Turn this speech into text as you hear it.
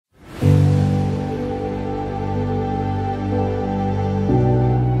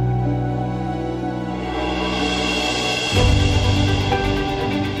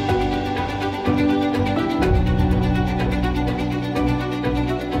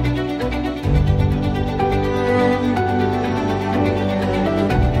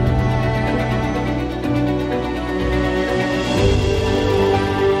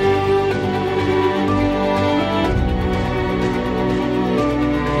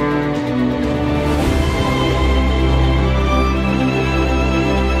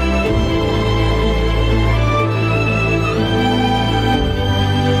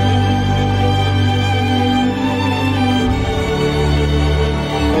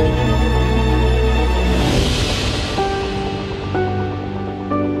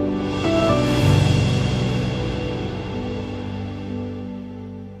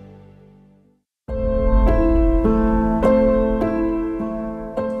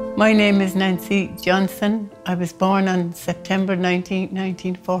My name is Nancy Johnson. I was born on September 19,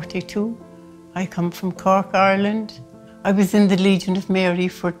 1942. I come from Cork, Ireland. I was in the Legion of Mary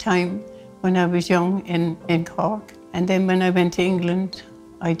for a time when I was young in Cork. And then when I went to England,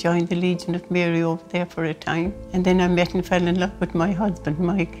 I joined the Legion of Mary over there for a time. And then I met and fell in love with my husband,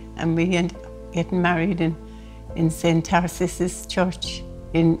 Mike, and we ended up getting married in St. Tarcis's Church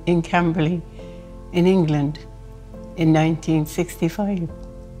in Camberley, in England, in 1965.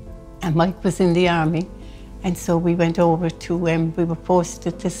 And Mike was in the army, and so we went over to, we were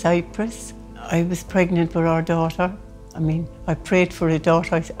posted to Cyprus. I was pregnant with our daughter. I prayed for a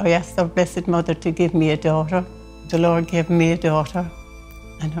daughter. I asked our Blessed Mother to give me a daughter. The Lord gave me a daughter,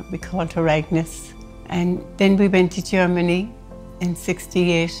 and we called her Agnes. And then we went to Germany in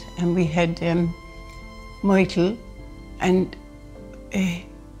 '68, and we had Michael, and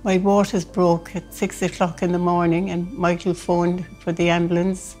my waters broke at 6 o'clock in the morning, and Michael phoned for the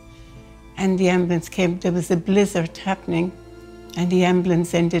ambulance. And the ambulance came. There was a blizzard happening, and the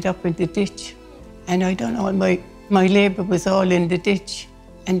ambulance ended up in the ditch. And I don't know, my labour was all in the ditch.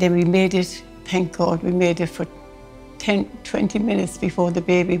 And then we made it, thank God, we made it for 20 minutes before the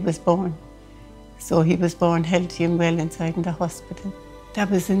baby was born. So he was born healthy and well inside in the hospital. That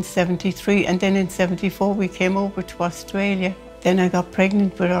was in '73, and then in '74 we came over to Australia. Then I got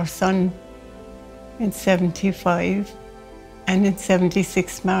pregnant with our son in '75. And in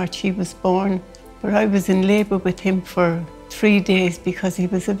 '76 March he was born. But I was in labour with him for 3 days because he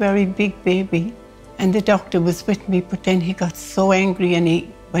was a very big baby. And the doctor was with me, but then he got so angry and he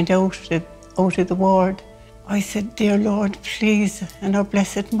went out of the ward. I said, "Dear Lord, please," and our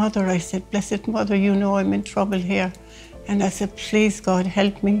Blessed Mother, I said, "Blessed Mother, you know I'm in trouble here." And I said, "Please God,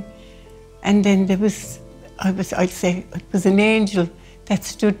 help me." And then I'd say it was an angel that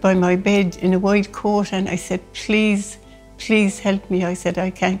stood by my bed in a white coat, and I said, "Please, please help me." I said, "I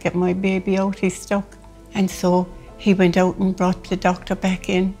can't get my baby out, he's stuck." And so he went out and brought the doctor back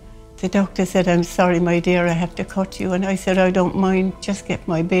in. The doctor said, "I'm sorry, my dear, I have to cut you." And I said, "I don't mind, just get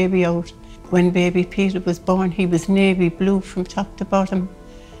my baby out." When baby Peter was born, he was navy blue from top to bottom.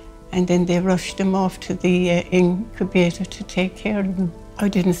 And then they rushed him off to the incubator to take care of him. I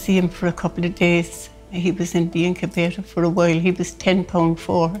didn't see him for a couple of days. He was in the incubator for a while. He was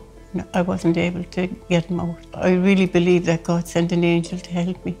 10.4 pounds. I wasn't able to get him out. I really believe that God sent an angel to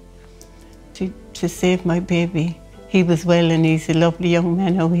help me, to save my baby. He was well, and he's a lovely young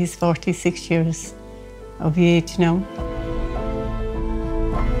man now. He's 46 years of age now.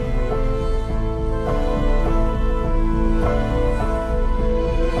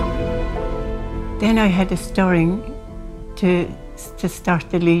 Then I had a stirring to start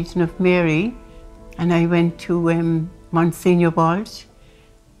the Legion of Mary, and I went to Monsignor Walsh.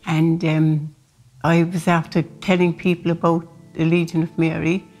 And I was after telling people about the Legion of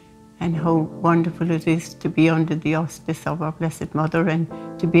Mary and how wonderful it is to be under the auspice of our Blessed Mother and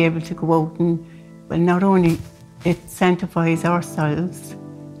to be able to go out and, well, not only it sanctifies ourselves,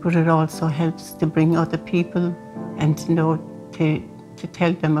 but it also helps to bring other people and to know, to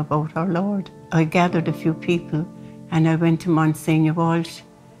tell them about our Lord. I gathered a few people and I went to Monsignor Walsh,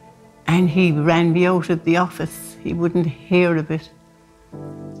 and he ran me out of the office. He wouldn't hear of it.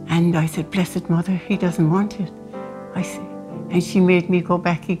 And I said, "Blessed Mother, he doesn't want it." I said, and she made me go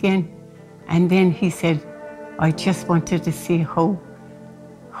back again. And then he said, "I just wanted to see how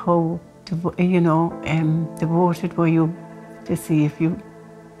devoted were you, to see if you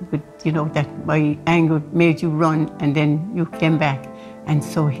would, that my anger made you run and then you came back." And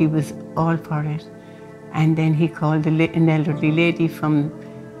so he was all for it. And then he called an elderly lady from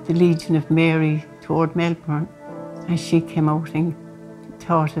the Legion of Mary toward Melbourne, and she came out and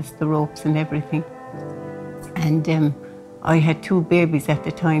taught us the ropes and everything. And I had 2 babies at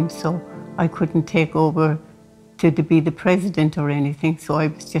the time, so I couldn't take over to be the president or anything, so I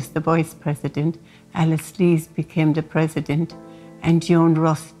was just the vice president. Alice Lees became the president, and Joan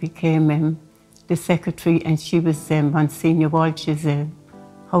Ross became the secretary, and she was Monsignor Walsh's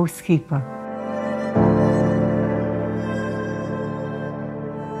housekeeper.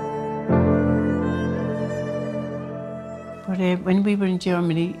 But when we were in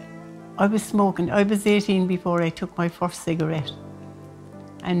Germany, I was smoking. I was 18 before I took my first cigarette.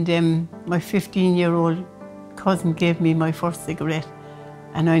 And my 15-year-old cousin gave me my first cigarette,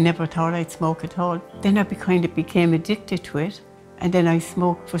 and I never thought I'd smoke at all. Then I kind of became addicted to it, and then I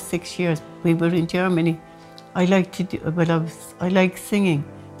smoked for 6 years. We were in Germany. I liked singing,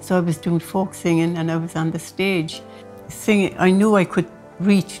 so I was doing folk singing, and I was on the stage singing. I knew I could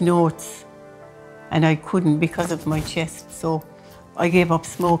reach notes, and I couldn't because of my chest, so I gave up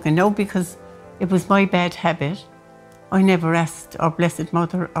smoking. No, because it was my bad habit, I never asked our Blessed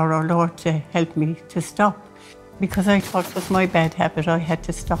Mother or our Lord to help me to stop, because I thought it was my bad habit. I had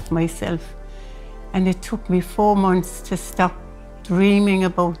to stop myself. And it took me 4 months to stop dreaming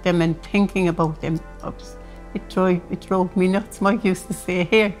about them and thinking about them. It drove me nuts. Mike used to say,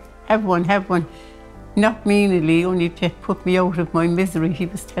 here, have one, have one. Not meanly, only to put me out of my misery. He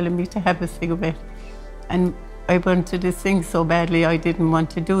was telling me to have a cigarette. And I wanted to sing so badly, I didn't want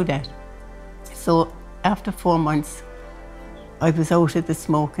to do that. So after 4 months, I was out of the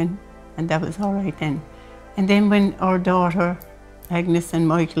smoking, and that was all right then. And then when our daughter, Agnes and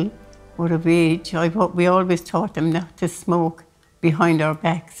Michael, were of age, we always taught them not to smoke behind our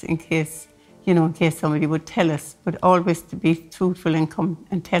backs in case, in case somebody would tell us, but always to be truthful and come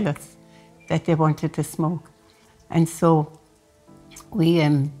and tell us that they wanted to smoke. And so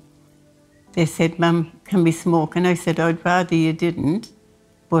they said, Mum, can we smoke? And I said, I'd rather you didn't,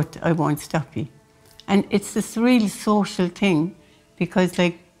 but I won't stop you. And it's this real social thing, because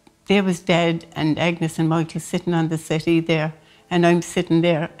like there was Dad and Agnes and Michael sitting on the settee there, and I'm sitting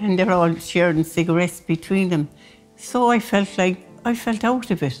there, and they're all sharing cigarettes between them. So I felt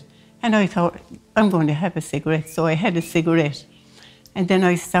out of it. And I thought, I'm going to have a cigarette. So I had a cigarette. And then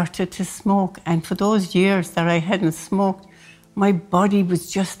I started to smoke. And for those years that I hadn't smoked, my body was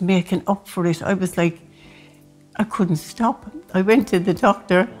just making up for it. I was like, I couldn't stop. I went to the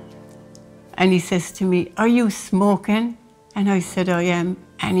doctor, and he says to me, are you smoking? And I said, I am.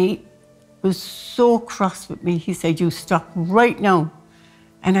 And he was so cross with me. He said, you stop right now.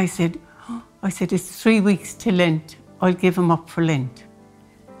 And I said, it's 3 weeks to Lent. I'll give him up for Lent.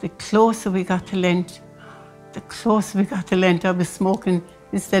 The closer we got to Lent, I was smoking,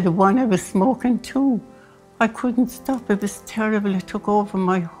 instead of 1, I was smoking 2. I couldn't stop. It was terrible. It took over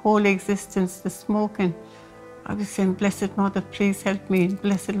my whole existence, the smoking. I was saying, Blessed Mother, please help me,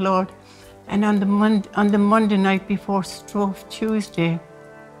 Blessed Lord. And on the Monday night before Stroke Tuesday,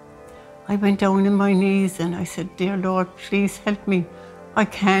 I went down on my knees and I said, dear Lord, please help me. I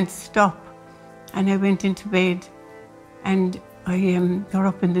can't stop. And I went into bed, and I got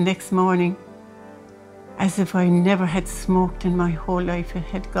up in the next morning as if I never had smoked in my whole life. It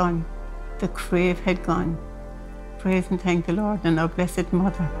had gone. The crave had gone. Praise and thank the Lord and our Blessed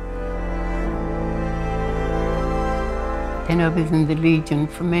Mother. Then I was in the Legion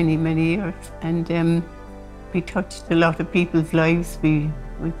for many, many years, and we touched a lot of people's lives. We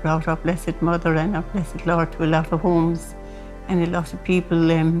brought our Blessed Mother and our Blessed Lord to a lot of homes, and a lot of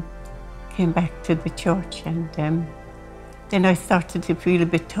people came back to the church. And then I started to feel a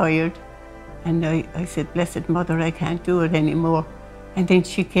bit tired, and I said, Blessed Mother, I can't do it anymore. And then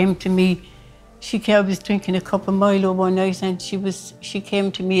she came to me. I was drinking a cup of Milo one night, and she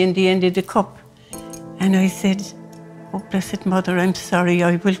came to me in the end of the cup, and I said, oh, Blessed Mother, I'm sorry,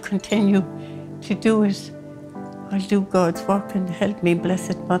 I will continue to do it. I'll do God's work, and help me,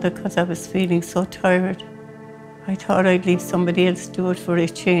 Blessed Mother, because I was feeling so tired. I thought I'd leave somebody else do it for a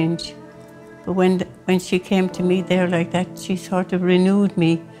change. But when she came to me there like that, she sort of renewed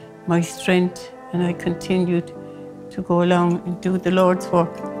me, my strength, and I continued to go along and do the Lord's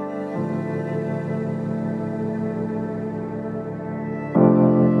work.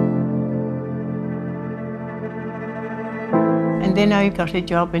 And then I got a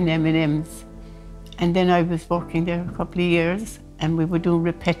job in M&M's. And then I was working there a couple of years, and we were doing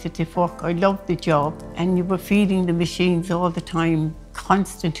repetitive work. I loved the job, and you were feeding the machines all the time,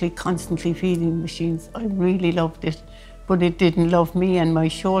 constantly feeding the machines. I really loved it, but it didn't love me, and my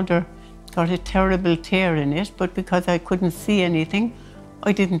shoulder got a terrible tear in it, but because I couldn't see anything,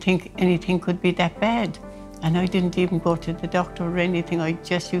 I didn't think anything could be that bad. And I didn't even go to the doctor or anything. I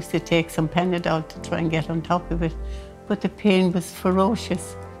just used to take some Panadol to try and get on top of it. But the pain was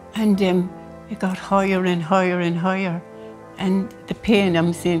ferocious, and it got higher and higher and higher. And the pain,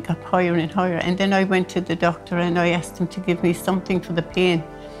 I'm saying, got higher and higher. And then I went to the doctor and I asked him to give me something for the pain.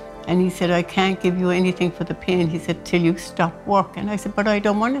 And he said, I can't give you anything for the pain. He said, till you stop work. And I said, but I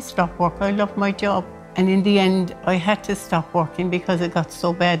don't want to stop work. I love my job. And in the end, I had to stop working because it got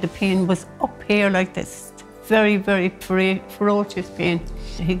so bad. The pain was up here like this, very, very ferocious pain.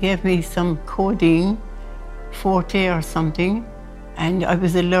 He gave me some codeine, Forte or something, and I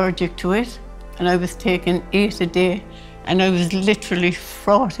was allergic to it. And I was taking 8 a day, and I was literally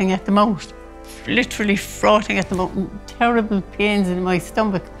frothing at the mouth. Terrible pains in my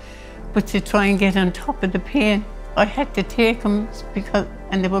stomach. But to try and get on top of the pain, I had to take them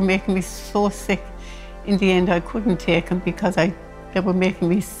and they were making me so sick. In the end, I couldn't take them because they were making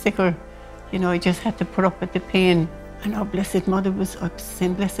me sicker. I just had to put up with the pain. And our Blessed Mother was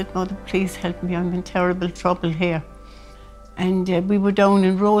saying, Blessed Mother, please help me, I'm in terrible trouble here. And we were down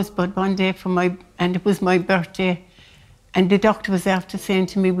in Rosebud one day and it was my birthday, And the doctor was after saying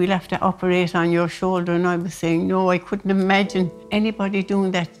to me, we'll have to operate on your shoulder. And I was saying, no, I couldn't imagine anybody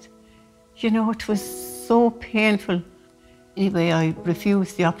doing that. You know, it was so painful. Anyway, I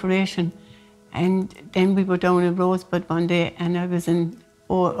refused the operation. And then we were down in Rosebud one day, and I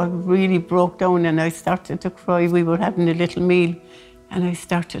really broke down and I started to cry. We were having a little meal and I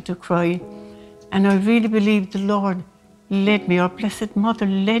started to cry. And I really believe the Lord led me, our Blessed Mother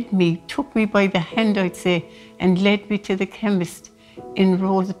led me, took me by the hand, I'd say, and led me to the chemist in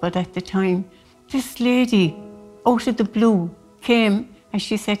Rosebud at the time. This lady, out of the blue, came and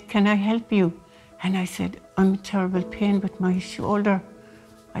she said, can I help you? And I said, I'm in terrible pain with my shoulder.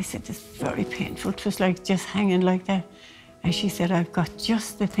 I said, it's very painful. It was like just hanging like that. And she said, I've got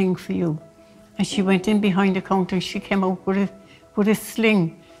just the thing for you. And she went in behind the counter and she came out with a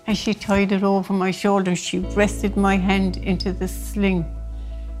sling. And she tied it over my shoulder. She rested my hand into the sling.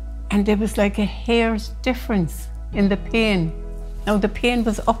 And there was like a hair's difference in the pain. Now the pain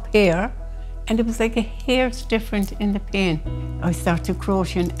was up here, and it was like a hair's difference in the pain. I started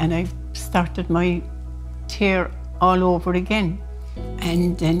crocheting and I started my tear all over again.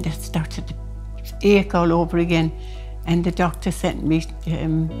 And then that started to ache all over again. And the doctor sent me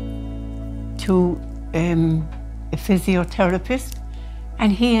to a physiotherapist.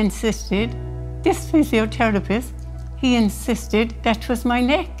 And he insisted, this physiotherapist, he insisted that was my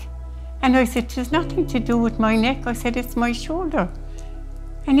neck. And I said, there's nothing to do with my neck. I said, it's my shoulder.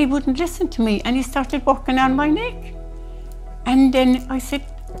 And he wouldn't listen to me. And he started working on my neck. And then I said,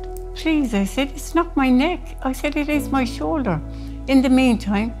 please, I said, it's not my neck. I said, it is my shoulder. In the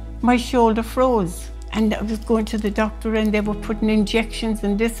meantime, my shoulder froze. And I was going to the doctor and they were putting injections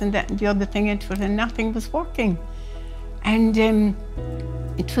and this and that and the other thing into it, and nothing was working. And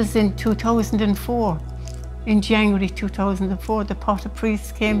it was in 2004, in January 2004, the Potter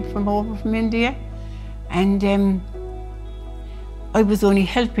priest came over from India, and I was only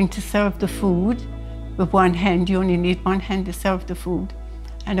helping to serve the food with one hand. You only need one hand to serve the food.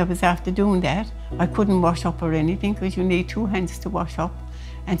 And I was after doing that. I couldn't wash up or anything because you need two hands to wash up.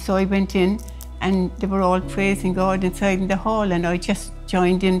 And so I went in and they were all praising God inside in the hall, and I just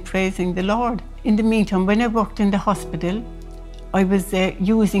joined in praising the Lord. In the meantime, when I worked in the hospital, I was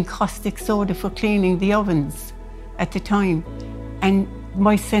using caustic soda for cleaning the ovens at the time, and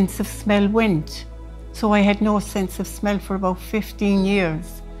my sense of smell went. So I had no sense of smell for about 15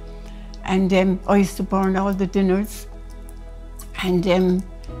 years. And I used to burn all the dinners. And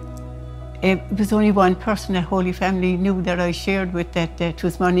it was only one person at Holy Family knew that I shared with, that it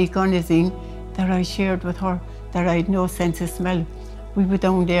was Monique Gunizine, that I shared with her that I had no sense of smell. We were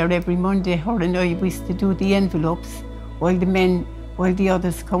down there every Monday, her and I, we used to do the envelopes while the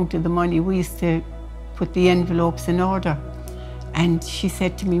others counted the money. We used to put the envelopes in order. And she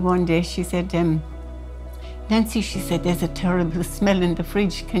said to me one day, she said, Nancy, she said, there's a terrible smell in the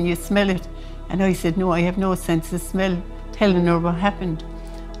fridge. Can you smell it? And I said, no, I have no sense of smell, telling her what happened.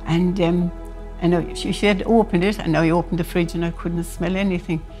 And she said, open it, and I opened the fridge and I couldn't smell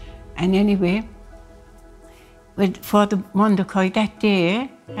anything. And anyway, with Father Mordecai that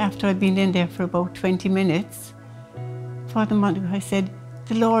day, after I'd been in there for about 20 minutes, Father Mordecai said,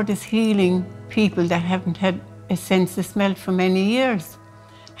 the Lord is healing people that haven't had a sense of smell for many years.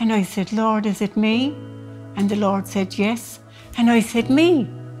 And I said, Lord, is it me? And the Lord said, yes. And I said, me,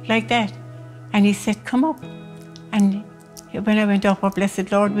 like that. And he said, come up. And when I went up, our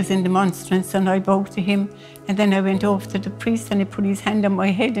Blessed Lord was in the monstrance, and I bowed to him. And then I went over to the priest and he put his hand on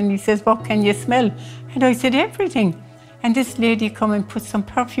my head and he says, what can you smell? And I said, everything. And this lady come and put some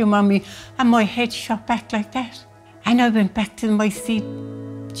perfume on me, and my head shot back like that. And I went back to my seat,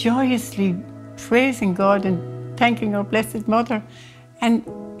 joyously praising God and thanking our Blessed Mother. And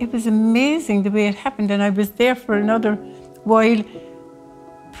it was amazing the way it happened. And I was there for another while,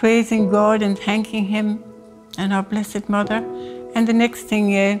 praising God and thanking him and our Blessed Mother. And the next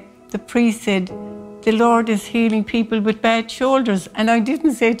thing, the priest said, the Lord is healing people with bad shoulders. And I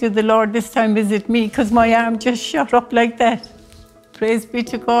didn't say to the Lord, this time is it me, because my arm just shot up like that. Praise be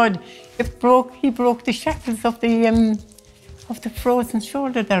to God. He broke the shackles of the frozen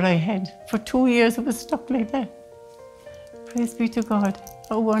shoulder that I had. For 2 years it was stuck like that. Praise be to God.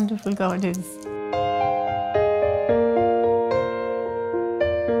 How wonderful God is.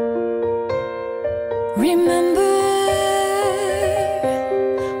 Remember,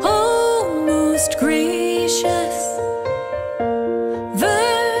 oh most gracious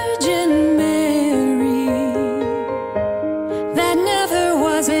Virgin Mary, that never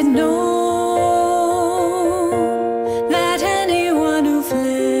was it known that anyone who fled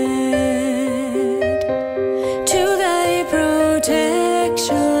to thy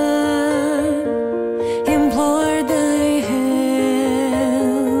protection implored thy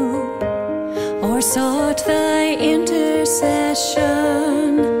or sought thy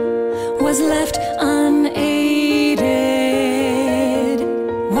intercession, was left unaided,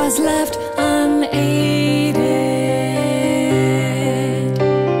 was left unaided.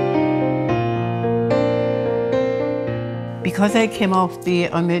 Because I came off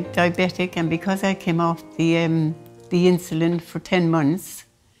I'm a diabetic, and because I came off the insulin for 10 months,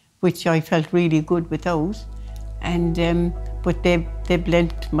 which I felt really good without, and but they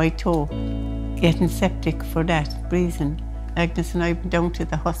blent my toe, getting septic for that reason. Agnes and I went down to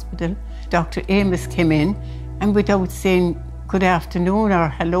the hospital. Dr. Amos came in, and without saying good afternoon or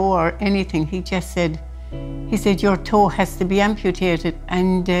hello or anything, he just said, your toe has to be amputated.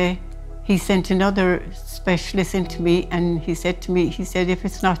 And he sent another specialist into me, and he said to me, if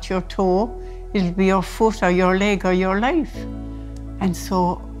it's not your toe, it'll be your foot or your leg or your life. And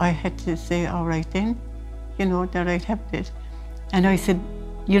so I had to say, all right then, that I'd have it. And I said,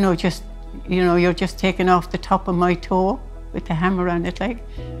 you're just taking off the top of my toe with the hammer on it, like.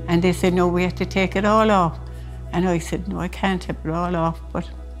 And they said, no, we have to take it all off. And I said, no, I can't have it all off. But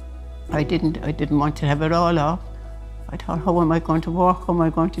I didn't want to have it all off. I thought, how am I going to walk? How am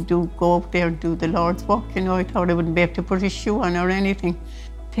I going to go out there and do the Lord's work? I thought I wouldn't be able to put a shoe on or anything.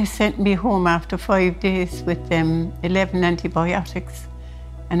 They sent me home after 5 days with 11 antibiotics.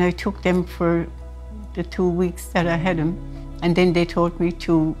 And I took them for the 2 weeks that I had them. And then they told me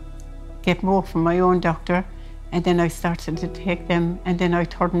to get more from my own doctor. And then I started to take them. And then I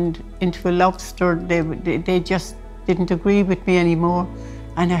turned into a lobster. They just didn't agree with me anymore.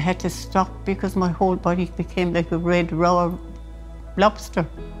 And I had to stop because my whole body became like a red, raw lobster,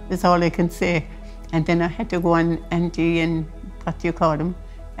 is all I can say. And then I had to go on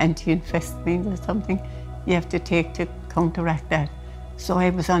anti-infestamine or something you have to take to counteract that. So I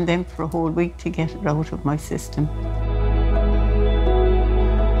was on them for a whole week to get it out of my system.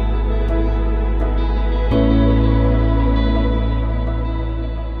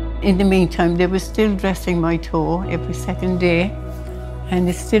 In the meantime, they were still dressing my toe every second day, and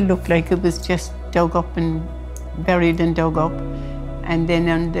it still looked like it was just dug up and buried and dug up. And then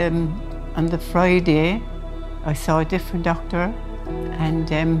on the Friday, I saw a different doctor, and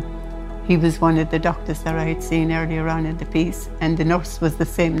he was one of the doctors that I had seen earlier on in the piece, and the nurse was the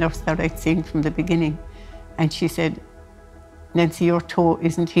same nurse that I'd seen from the beginning. And she said, Nancy, your toe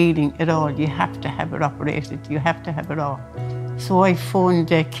isn't healing at all. You have to have it operated. You have to have it off. So I phoned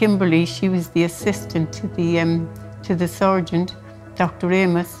Kimberly. She was the assistant to the surgeon, Dr.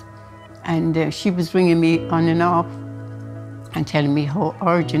 Amos, and she was ringing me on and off and telling me how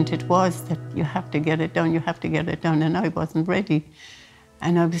urgent it was, that you have to get it done, you have to get it done, and I wasn't ready.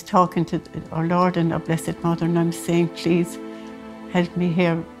 And I was talking to our Lord and our Blessed Mother, and I'm saying, please help me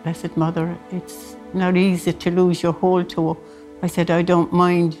here, Blessed Mother. It's not easy to lose your whole toe. I said, I don't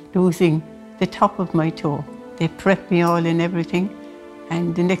mind losing the top of my toe. They prepped me all and everything.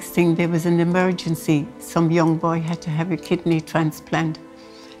 And the next thing, there was an emergency. Some young boy had to have a kidney transplant.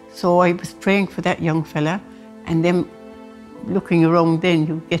 So I was praying for that young fella, and then looking around, then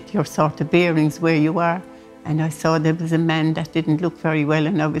you get your sort of bearings where you are. And I saw there was a man that didn't look very well,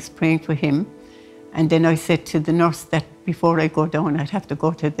 and I was praying for him. And then I said to the nurse that before I go down, I'd have to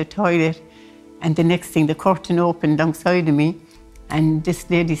go to the toilet. And the next thing, the curtain opened alongside of me, and this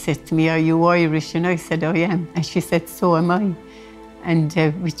lady said to me, are you Irish? And I said, I am. And she said, so am I. And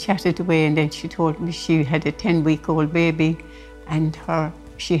we chatted away, and then she told me she had a 10-week-old baby, and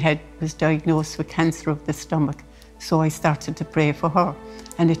was diagnosed with cancer of the stomach. So I started to pray for her,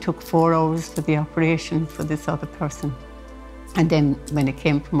 and it took 4 hours for the operation for this other person. And then when it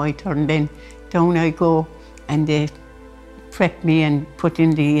came for my turn, then down I go, and they prepped me and put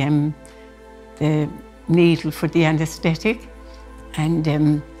in the needle for the anaesthetic, and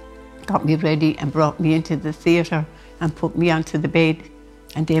got me ready and brought me into the theatre and put me onto the bed.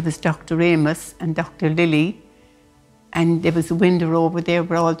 And there was Dr. Amos and Dr. Lily, and there was a window over there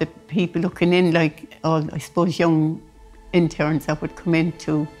where all the people looking in, like all, I suppose, young interns that would come in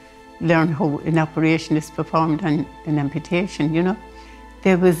to learn how an operation is performed on an amputation,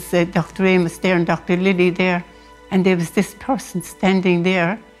 There was Dr. Amos there and Dr. Lily there, and there was this person standing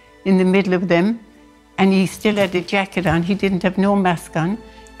there in the middle of them, and he still had a jacket on. He didn't have no mask on,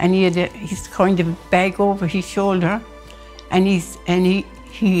 and he had his kind of bag over his shoulder, and he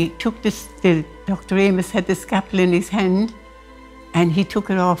took Dr. Amos had the scalpel in his hand, and he took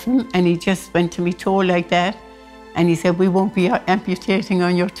it off him, and he just went to me toe like that, and he said, we won't be amputating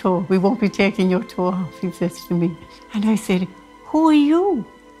on your toe. We won't be taking your toe off, he says to me. And I said, who are you?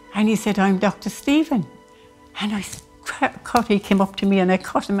 And he said, I'm Dr. Stephen. And I Cutty came up to me and I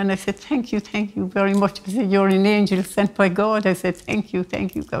cut him and I said, thank you very much. I said, you're an angel sent by God. I said, thank you,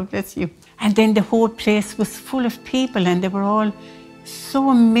 God bless you. And then the whole place was full of people and they were all so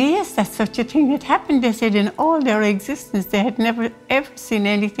amazed that such a thing had happened. They said in all their existence, they had never ever seen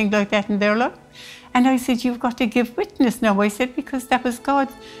anything like that in their life. And I said, you've got to give witness now. I said, because that was God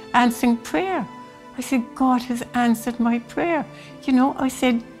answering prayer. I said, God has answered my prayer. You know, I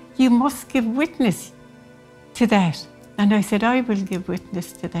said, you must give witness to that. And I said, I will give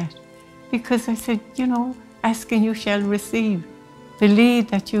witness to that. Because I said, you know, ask and you shall receive. Believe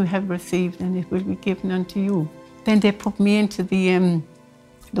that you have received and it will be given unto you. Then they put me into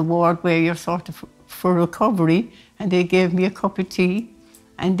the ward where you're sort of for recovery, and they gave me a cup of tea.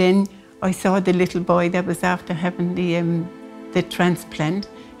 And then I saw the little boy that was after having the transplant,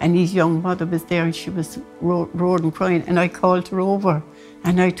 and his young mother was there, and she was roaring, crying. And I called her over,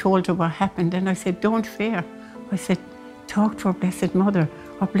 and I told her what happened. And I said, don't fear. I said, talk to our Blessed Mother.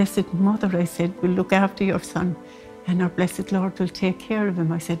 Our Blessed Mother, I said, will look after your son, and our Blessed Lord will take care of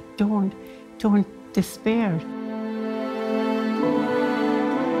him. I said, don't despair.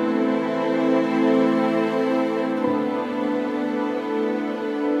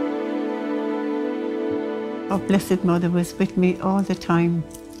 Our Blessed Mother was with me all the time.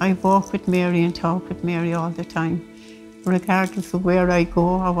 I walk with Mary and talk with Mary all the time. Regardless of where I go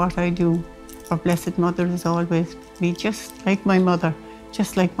or what I do, our Blessed Mother is always with me, just like my mother,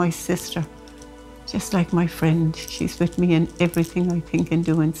 just like my sister, just like my friend. She's with me in everything I think and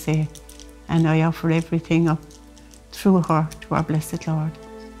do and say. And I offer everything up through her to our Blessed Lord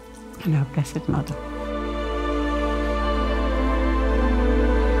and our Blessed Mother.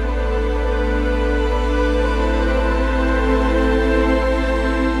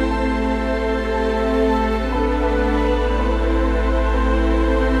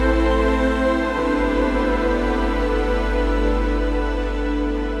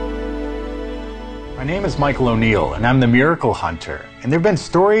 My name is Michael O'Neill, and I'm the Miracle Hunter. And there have been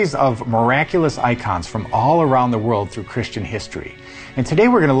stories of miraculous icons from all around the world through Christian history. And today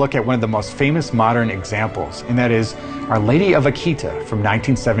we're going to look at one of the most famous modern examples, and that is Our Lady of Akita from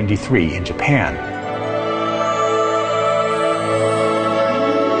 1973 in Japan.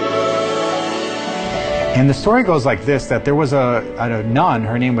 And the story goes like this, that there was a nun,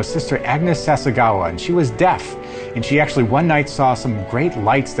 her name was Sister Agnes Sasagawa, and she was deaf. And she actually one night saw some great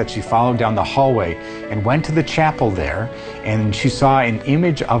lights that she followed down the hallway and went to the chapel there, and she saw an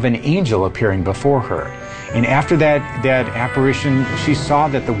image of an angel appearing before her. And after that apparition, she saw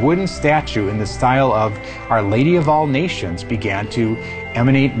that the wooden statue in the style of Our Lady of All Nations began to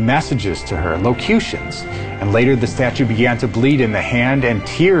emanate messages to her, locutions. And later the statue began to bleed in the hand, and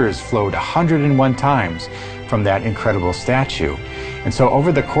tears flowed 101 times from that incredible statue. And so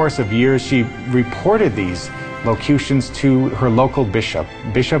over the course of years, she reported these locutions to her local bishop,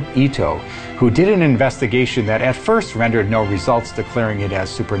 Bishop Ito, who did an investigation that at first rendered no results, declaring it as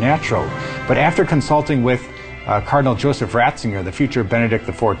supernatural. But after consulting with Cardinal Joseph Ratzinger, the future Benedict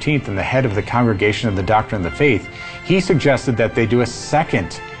XIV and the head of the Congregation of the Doctrine of the Faith, he suggested that they do a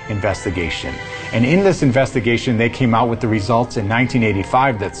second investigation. And in this investigation, they came out with the results in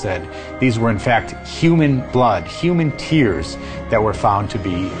 1985 that said these were in fact human blood, human tears that were found to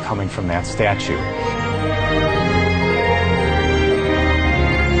be coming from that statue.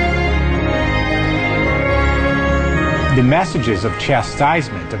 The messages of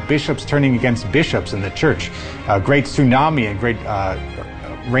chastisement, of bishops turning against bishops in the church, a great tsunami and great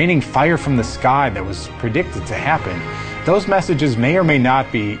raining fire from the sky that was predicted to happen, those messages may or may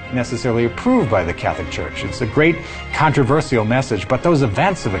not be necessarily approved by the Catholic Church. It's a great controversial message, but those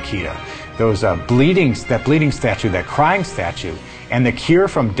events of Akita, those that bleeding statue, that crying statue, and the cure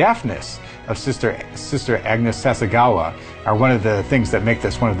from deafness of Sister Agnes Sasagawa are one of the things that make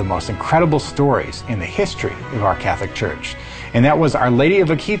this one of the most incredible stories in the history of our Catholic Church. And that was Our Lady of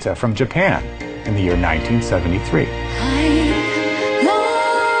Akita from Japan in the year 1973.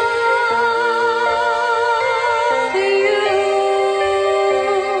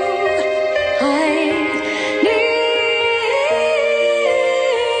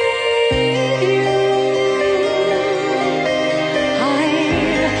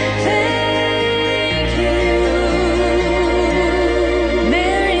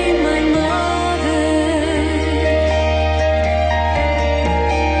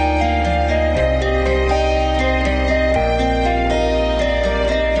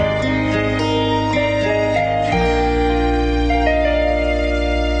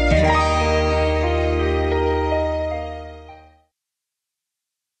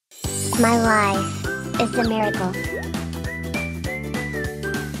 My life is a miracle.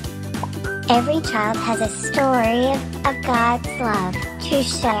 Every child has a story of God's love to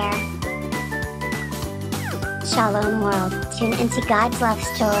share. Shalom World, tune into God's love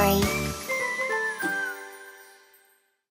story.